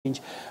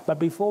But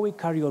before we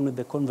carry on with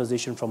the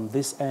conversation from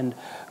this end,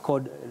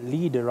 CORD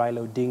leader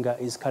Raila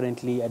Odinga is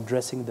currently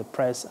addressing the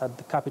press at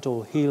the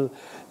Capitol Hill.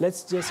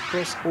 Let's just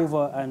cross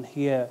over and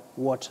hear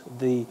what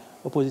the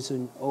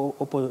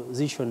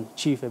opposition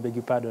chief, I beg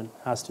your pardon,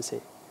 has to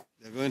say.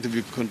 There are going to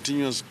be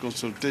continuous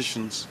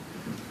consultations,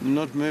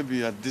 not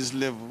maybe at this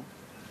level,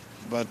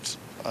 but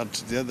at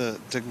the other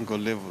technical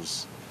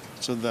levels,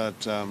 so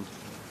that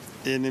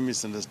any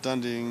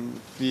misunderstanding,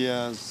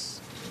 fears,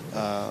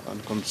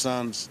 and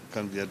concerns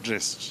can be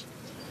addressed.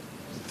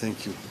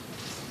 Thank you.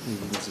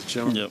 Mr.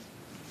 Chairman. Yep.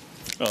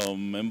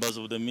 Members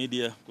of the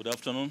media, good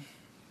afternoon.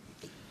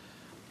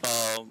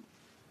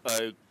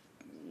 I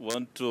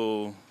want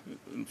to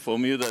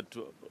inform you that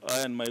I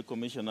and my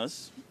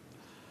commissioners,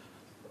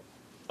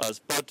 as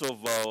part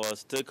of our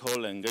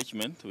stakeholder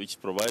engagement, which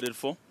provided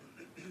for,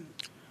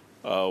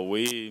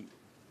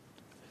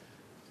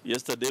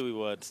 yesterday we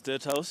were at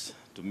State House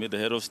to meet the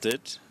head of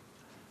state.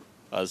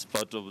 As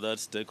part of that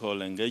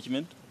stakeholder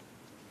engagement,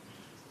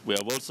 we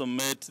have also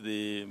met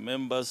the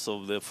members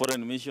of the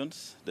foreign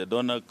missions, the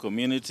donor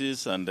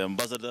communities, and the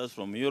ambassadors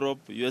from Europe,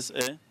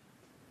 USA,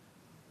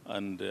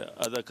 and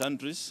other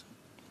countries.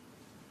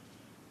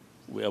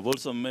 We have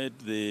also met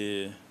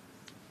the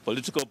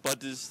political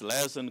parties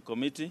liaison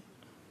committee.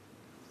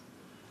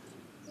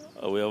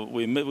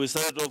 We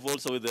started off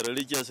also with the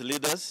religious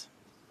leaders.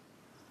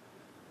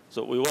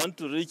 So we want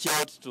to reach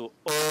out to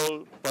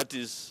all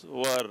parties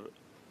who are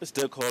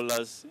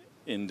stakeholders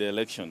in the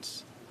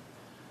elections.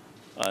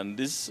 And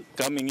this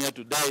coming here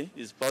today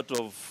is part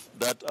of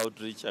that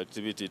outreach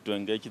activity to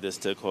engage the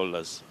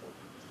stakeholders.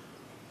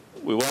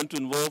 We want to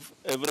involve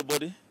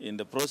everybody in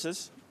the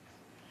process.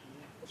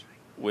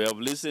 We have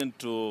listened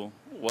to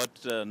what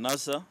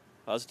NASA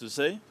has to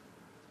say.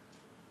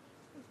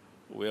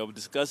 We have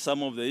discussed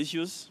some of the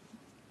issues.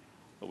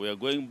 We are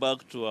going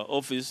back to our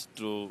office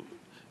to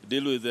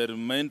deal with the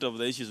remainder of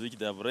the issues which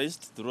they have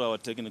raised through our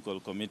technical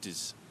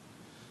committees.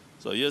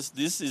 So yes,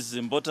 this is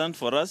important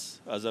for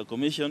us as a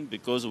commission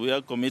because we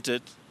are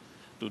committed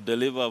to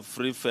deliver a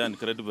free, fair, and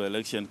credible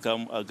election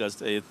come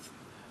August 8th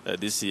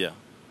this year.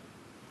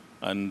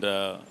 And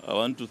I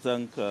want to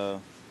thank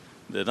the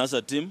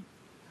NASA team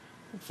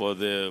for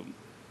the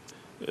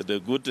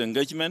good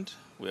engagement.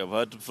 We have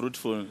had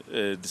fruitful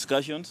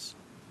discussions,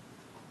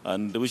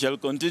 and we shall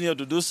continue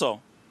to do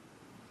so.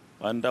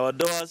 And our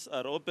doors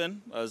are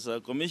open as a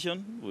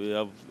commission. We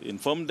have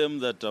informed them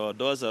that our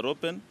doors are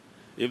open.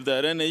 If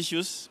there are any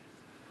issues,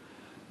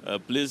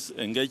 please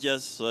engage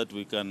us so that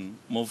we can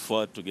move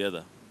forward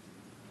together.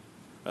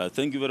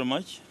 Thank you very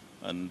much,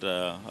 and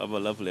have a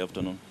lovely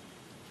afternoon.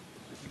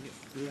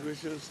 Any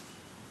questions?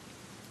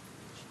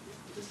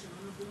 You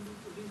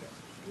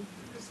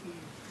previously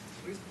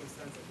raised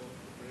concerns about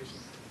preparation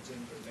for the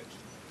general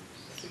election.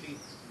 Actually,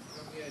 you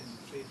come here and you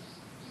said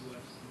you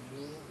are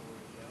know or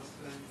there are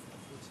plans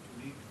afoot to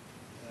rig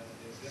the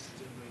August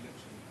general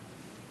election.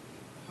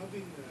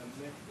 Having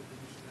met the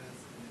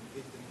commissioners and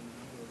engaged them on a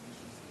number of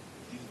issues,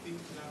 do you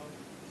think now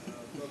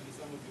probably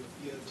some of your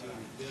fears are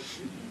there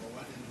too, number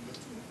one, and number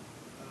two,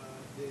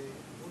 the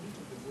audit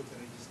of the voter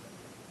register?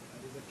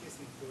 There's a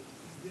case in court.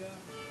 Is there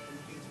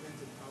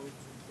engagement in how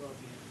to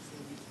probably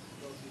solve it,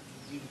 probably to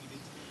deal with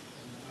it,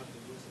 and have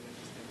the voter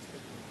register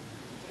respected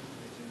in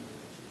the general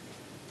election?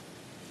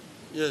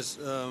 Yes.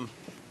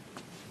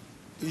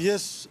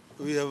 Yes,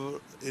 we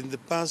have in the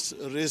past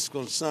raised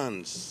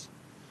concerns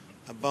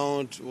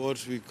about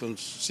what we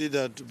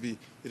consider to be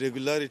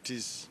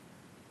irregularities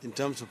in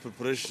terms of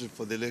preparation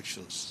for the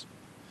elections.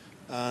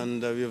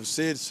 And we have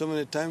said so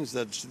many times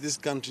that this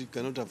country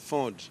cannot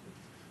afford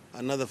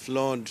another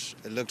flawed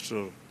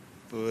electoral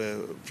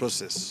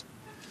process.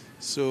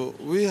 So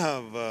we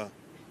have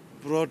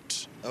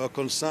brought our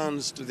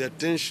concerns to the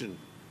attention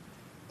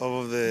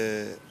of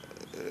the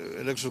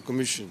Electoral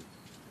Commission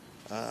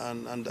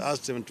and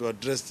asked them to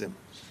address them.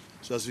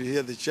 So as we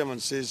hear the chairman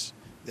says,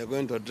 they are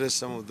going to address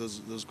some of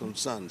those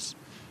concerns.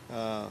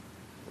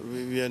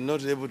 We are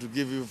not able to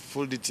give you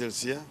full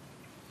details here,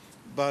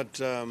 but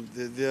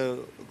there are,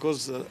 of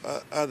course,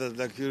 others.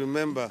 Like you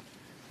remember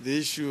the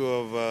issue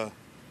of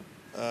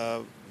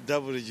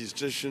double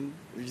registration,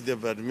 which they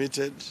have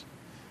admitted,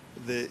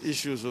 the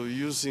issues of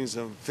using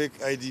some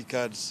fake ID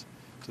cards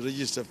to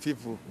register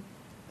people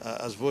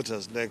as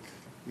voters, like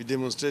we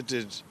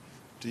demonstrated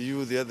to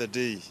you the other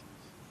day.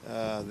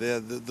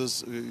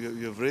 Those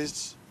you have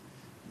raised.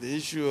 The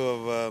issue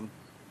of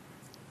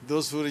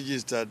those who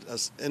registered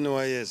as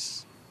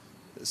NYS,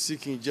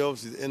 seeking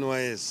jobs with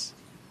NYS,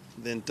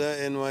 the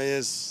entire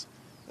NYS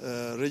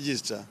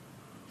register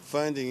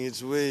finding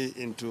its way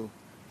into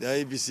the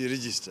IBC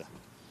register.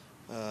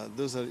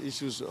 Those are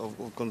issues of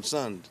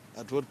concern.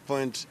 At what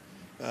point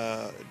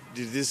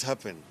did this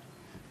happen?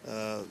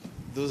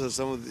 Those are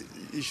some of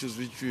the issues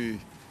which we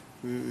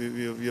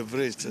have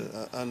raised.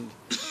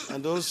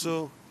 And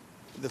also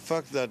the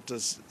fact that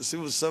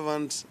civil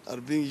servants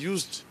are being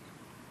used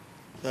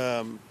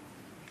and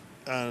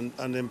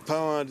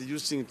empowered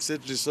using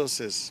state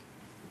resources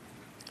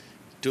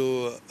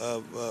to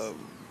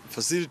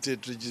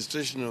facilitate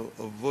registration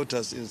of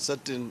voters in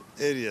certain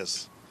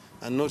areas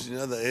and not in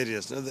other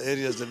areas. In other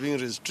areas, they're being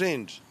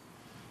restrained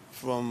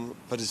from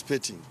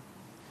participating.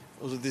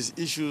 Also, these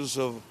issues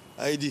of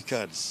ID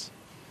cards,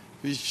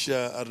 which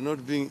are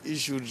not being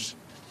issued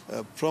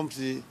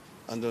promptly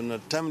and on a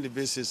timely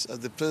basis as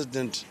the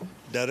president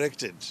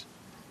directed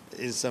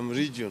in some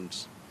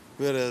regions,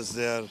 whereas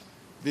the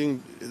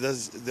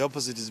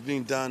opposite is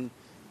being done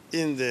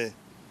in the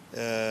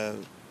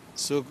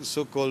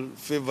so-called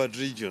favored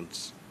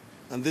regions.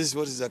 And this is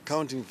what is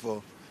accounting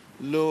for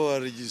lower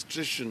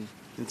registration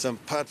in some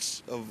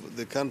parts of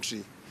the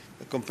country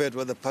compared to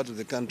other parts of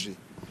the country.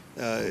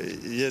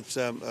 Yet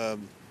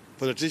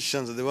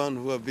politicians are the ones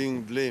who are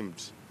being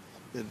blamed.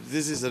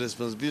 This is a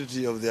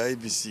responsibility of the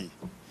IBC.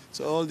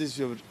 So all this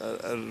we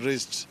have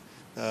raised.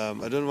 I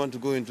don't want to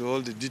go into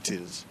all the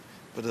details,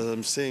 but as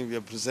I'm saying, we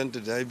have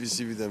presented the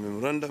IBC with a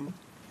memorandum,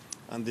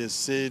 and they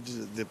said,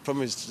 they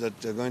promised that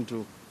they're going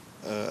to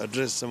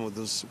address some of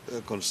those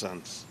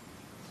concerns.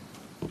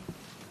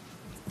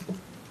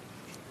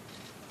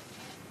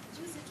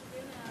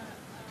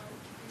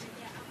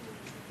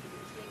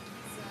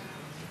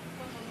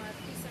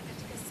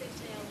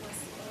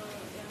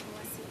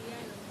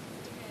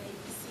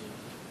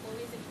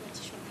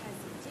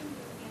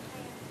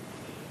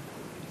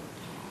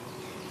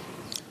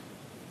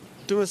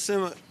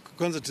 Tumesema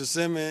kwanza,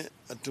 tuseme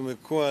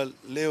tumekuwa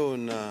leo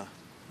na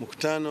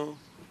mkutano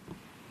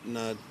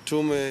na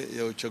tume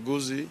ya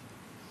uchaguzi.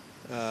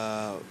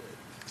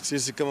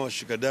 Sisi kama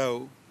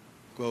washikadau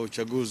kwa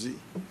uchaguzi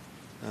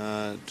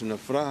tuna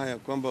furaha ya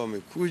kwamba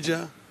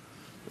wamekuja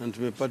na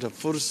tumepata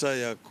fursa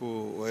ya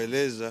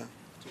kuwaeleza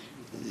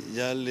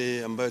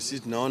yale ambayo sisi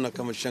tunaona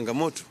kama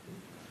changamoto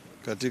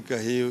katika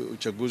hii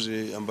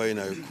uchaguzi ambayo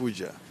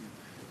inayokuja.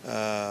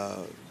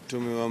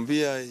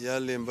 Tumewambia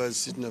yale ambayo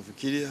sisi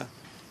tunafikiria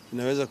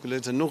inaweza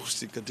kuleta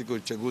nuksi katika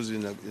uchaguzi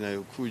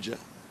inayokuja,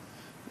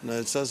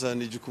 na sasa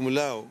ni jukumu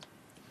lao.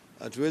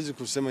 Hatuwezi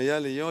kusema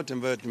yale yote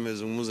ambayo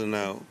tumezungumza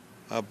nao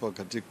hapa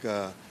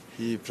katika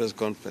hii press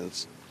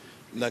conference,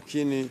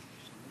 lakini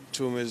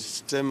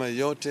tumesema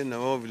yote, na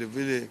wao vile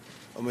vile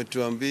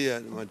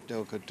wametuambia,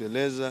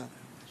 wakatueleza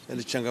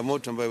yale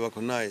changamoto ambayo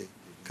wako naye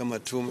kama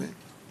tume,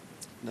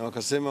 na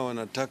wakasema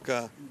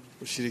wanataka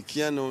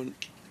ushirikiano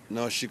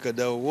na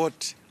washikadau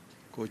wote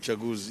kwa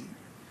uchaguzi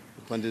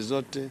upande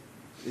zote,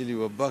 ili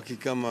wabaki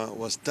kama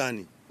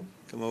wastani,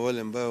 kama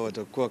wale ambao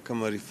watakuwa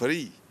kama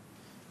referee.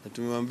 Na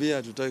tumemwambia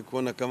hatutaki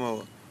kuona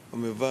kama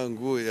wamevaa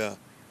nguo ya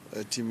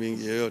timu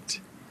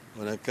yoyote,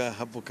 wanakaa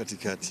hapo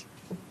katikati.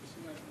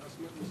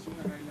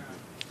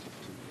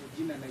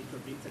 Jina naitwa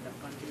Binta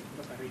Dapande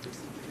kutoka Radio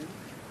Citizen.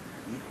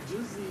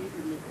 Juzi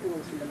umekuwa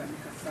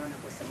ukilalamika sana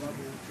kwa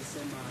sababu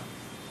ukisema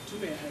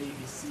tume ya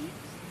IBC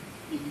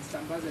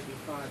ilisambaza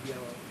vifaa vya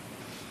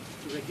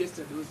to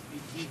register those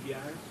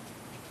BVR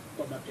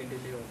kwa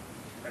mapendeleo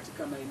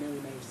katika maeneo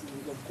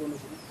inayoungwa mkono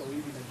kwa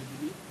wingi na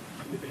Jubilee.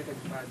 Imepeleka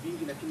vifaa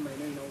vingi, lakini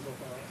maeneo inaungwa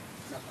kwa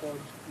na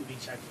CORD ni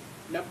vichache.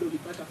 Labda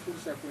ulipata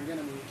fursa ya kuongea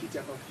na mwenyekiti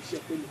akakuhakikishia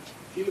kweli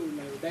hilo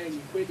unayodai ni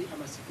kweli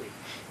ama si kweli?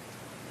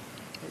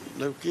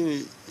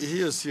 Lakini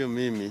hiyo sio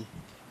mimi,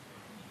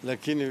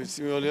 lakini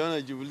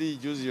waliona Jubilee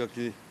juzi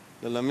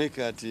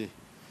wakilalamika ati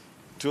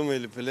tume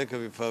ilipeleka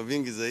vifaa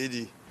vingi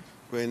zaidi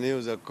kwa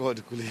eneo za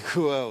CORD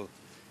kuliko wao.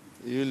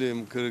 Yule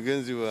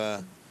mkurugenzi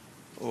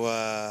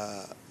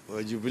wa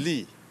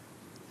Jubilee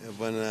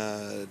bwana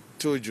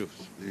Tojo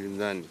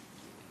nani,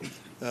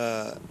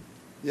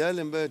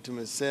 yale ambayo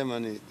tumesema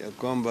ni ya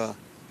kwamba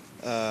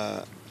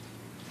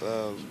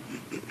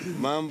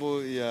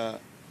mambo ya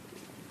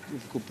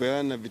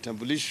kupeana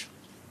vitambulisho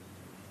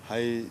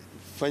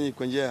haifanyi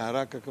kwa njia ya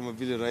haraka kama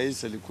vile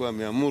rais alikuwa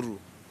ameamuru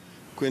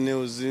kwa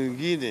eneo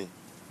zingine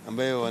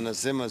ambayo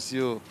wanasema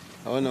sio,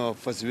 hawana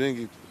wafuasi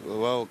wengi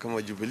wao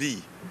kama Jubilee.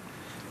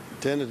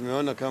 Tena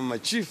tumeona kama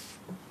machifu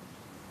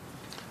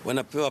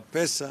wanapewa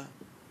pesa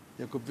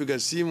ya kupiga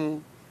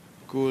simu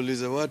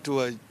kuuliza watu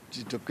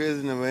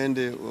wajitokeze na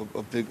waende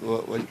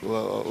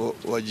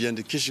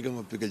wajiandikishe kama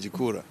wapigaji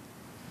kura.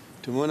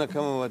 Tumeona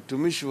kama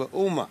watumishi wa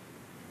umma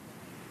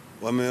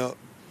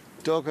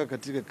wametoka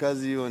katika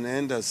kazi hiyo,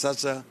 wanaenda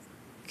sasa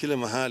kila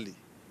mahali.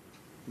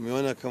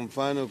 Tumeona kwa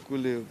mfano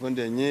kule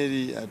upande ya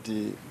Nyeri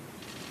ati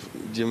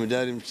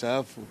jemadari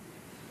mstaafu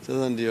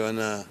sasa ndio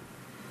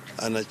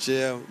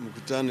anachea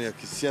mkutano ya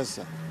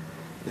kisiasa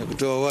ya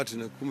kutoa watu,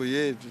 na kumbe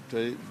yeye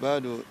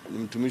bado ni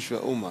mtumishi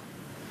wa umma.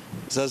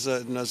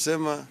 Sasa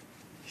tunasema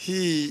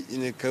hii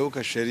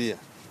inakeuka sheria,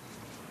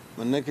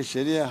 maana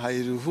sheria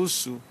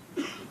hairuhusu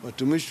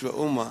watumishi wa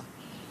umma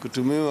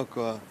kutumiwa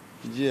kwa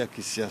njia ya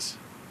kisiasa.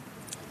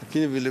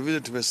 Lakini vile vile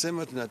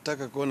tumesema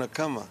tunataka kuona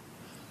kama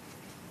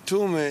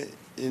tume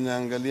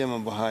inaangalia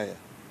mambo haya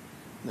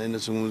na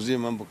inazungumzia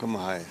mambo kama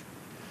haya.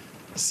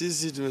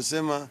 Sisi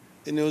tumesema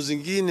eneo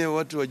zingine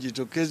watu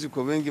wajitokezi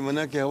kwa wengi,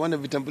 manake hawana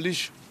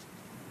vitambulisho.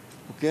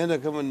 Ukienda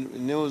kama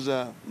eneo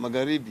za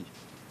magharibi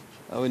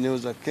au eneo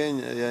za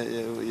Kenya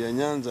ya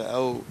Nyanza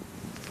au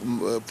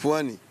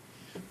Pwani,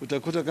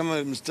 utakuta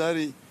kama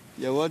mstari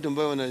ya watu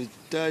ambao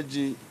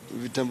wanahitaji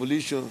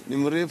vitambulisho ni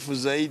mrefu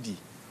zaidi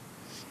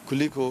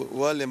kuliko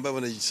wale ambao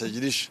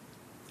wanajisajilisha.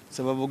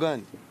 Sababu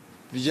gani?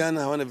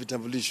 vijana hawana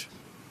vitambulisho.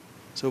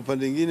 So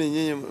upande mwingine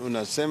nyenye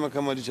unasema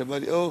kama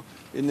Alishabari,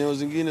 eneo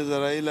zingine za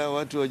Raila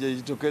watu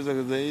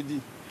hawajajitokeza zaidi,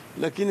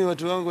 lakini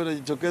watu wangu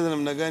wanajitokeza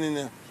namna gani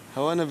na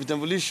hawana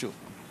vitambulisho?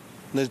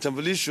 Na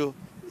vitambulisho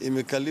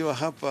imekaliwa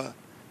hapa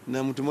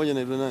na mtu mmoja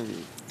anaitwa nani?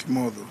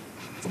 Kimodho.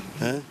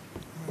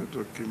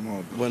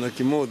 Kimodho. Bwana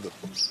Kimodho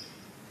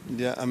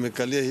ndiye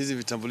amekalia hizi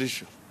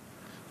vitambulisho.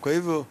 Kwa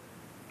hivyo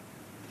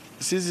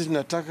sisi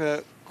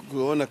tunataka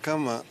kuona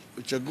kama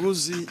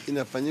uchaguzi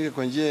inafanyika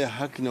kwa njia ya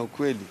haki na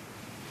ukweli.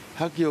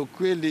 Haki ya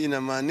ukweli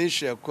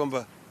inamaanisha ya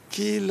kwamba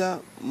kila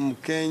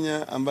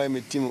Mkenya ambaye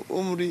ametimu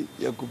umri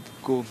ya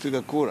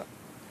kupiga kura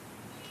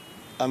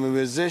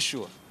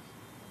amewezeshwa,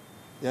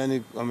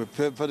 yani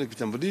amepata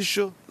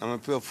kitambulisho na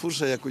amepewa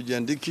fursa ya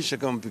kujiandikisha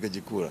kama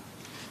mpigaji kura.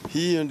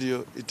 Hiyo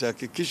ndio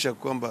itahakikisha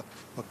kwamba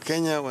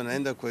Wakenya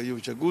wanaenda kwa hiyo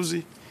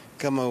uchaguzi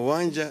kama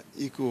uwanja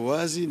iko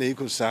wazi na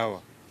iko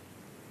sawa.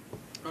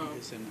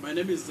 My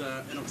name is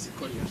Enoch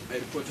Sikolia. I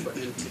report for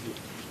NTV.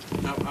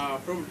 Now,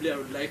 probably I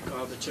would like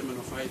the chairman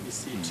of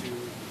IBC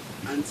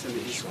to answer me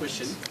this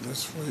question.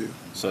 That's for you.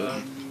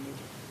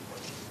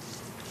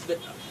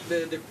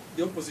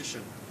 The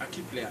opposition, a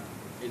key player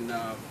in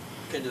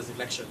Kenya's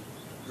election,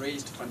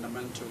 raised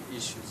fundamental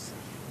issues.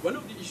 One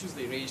of the issues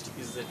they raised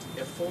is that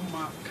a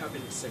former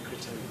cabinet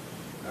secretary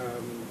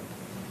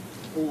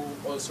who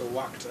also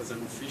worked as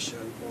an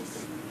official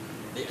of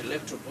the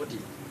electoral body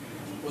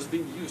was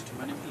being used to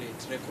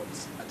manipulate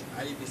records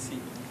at IBC.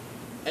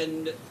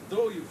 And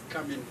though you've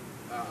come in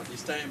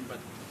this time, but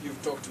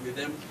you've talked with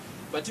them,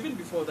 but even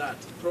before that,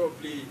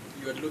 probably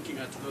you are looking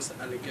at those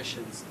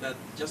allegations that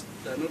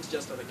they're not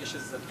just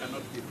allegations that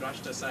cannot be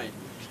brushed aside.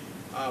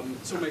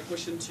 So my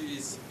question to you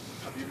is,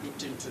 have you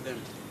looked into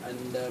them?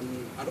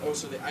 And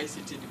also the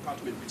ICT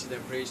department, which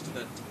they've raised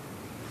that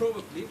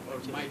probably or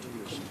might be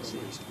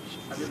compromised.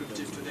 Have you looked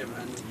into them?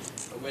 And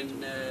when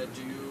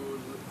do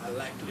you are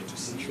likely to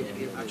see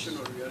any action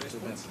or your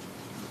response?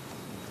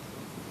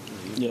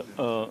 Yeah,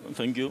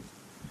 thank you.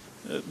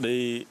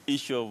 The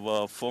issue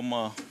of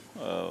former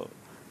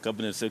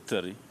cabinet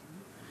secretary,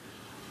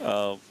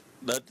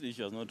 that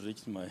issue has not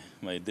reached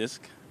my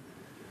desk.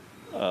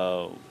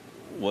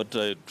 What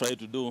I try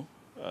to do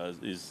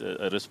is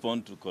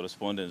respond to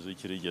correspondence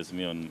which reaches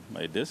me on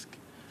my desk.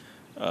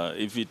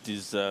 If it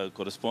is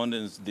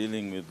correspondence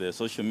dealing with the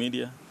social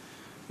media,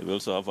 we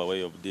also have a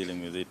way of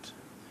dealing with it.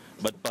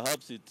 But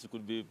perhaps it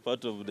could be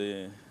part of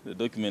the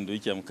document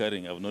which I'm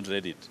carrying. I've not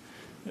read it.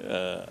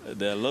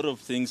 There are a lot of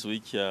things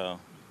which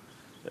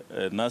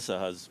NASA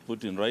has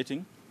put in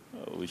writing.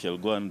 We shall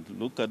go and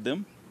look at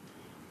them.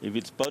 If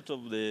it's part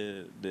of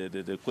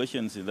the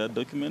questions in that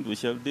document, we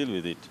shall deal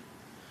with it.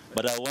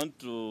 But I want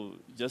to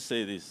just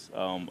say this.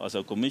 As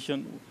a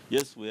commission,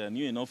 yes, we are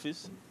new in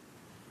office,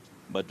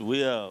 but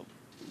we are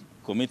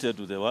committed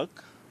to the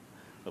work.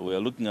 We are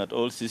looking at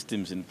all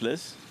systems in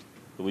place,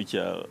 which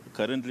are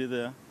currently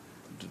there,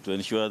 to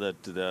ensure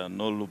that there are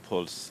no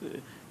loopholes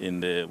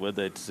in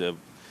whether it's the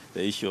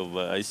issue of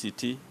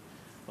ICT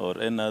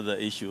or any other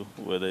issue,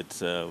 whether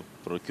it's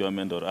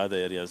procurement or other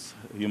areas,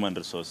 human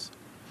resource.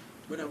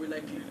 When are we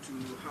likely to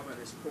have a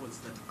response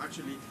that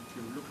actually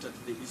you've looked at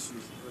the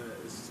issues,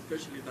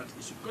 especially that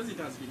issue? Because it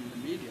has been in the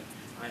media.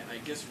 I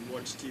guess you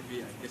watch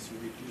TV, I guess you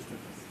read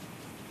newspapers.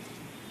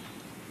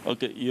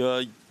 Okay,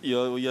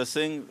 you're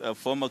saying a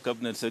former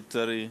cabinet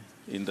secretary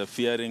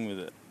interfering with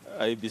the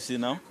IBC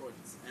now?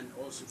 Records and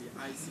also the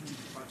ICT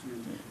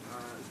department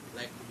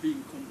like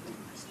being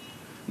compromised.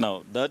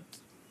 Now,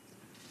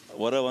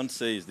 what I want to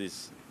say is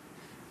this.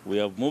 We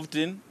have moved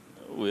in,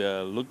 we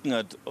are looking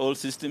at all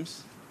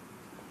systems,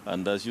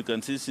 and as you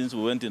can see, since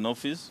we went in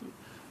office,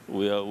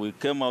 we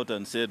came out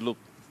and said, look,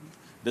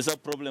 there's a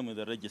problem with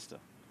the register.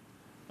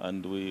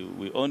 And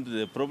we owned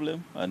the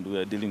problem, and we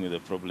are dealing with the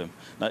problem.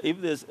 Now,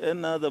 if there's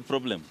another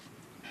problem,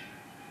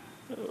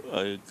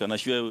 I can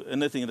assure you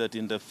anything that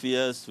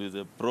interferes with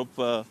the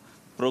proper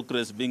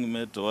progress being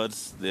made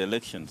towards the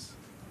elections,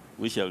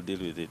 we shall deal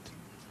with it.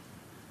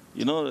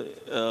 You know,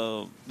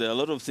 there are a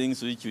lot of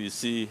things which we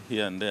see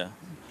here and there,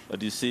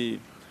 but you see,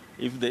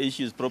 if the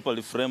issue is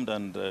properly framed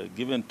and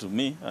given to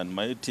me and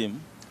my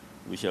team,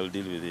 we shall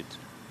deal with it.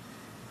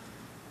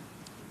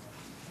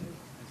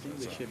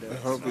 I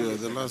hope you are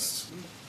the last.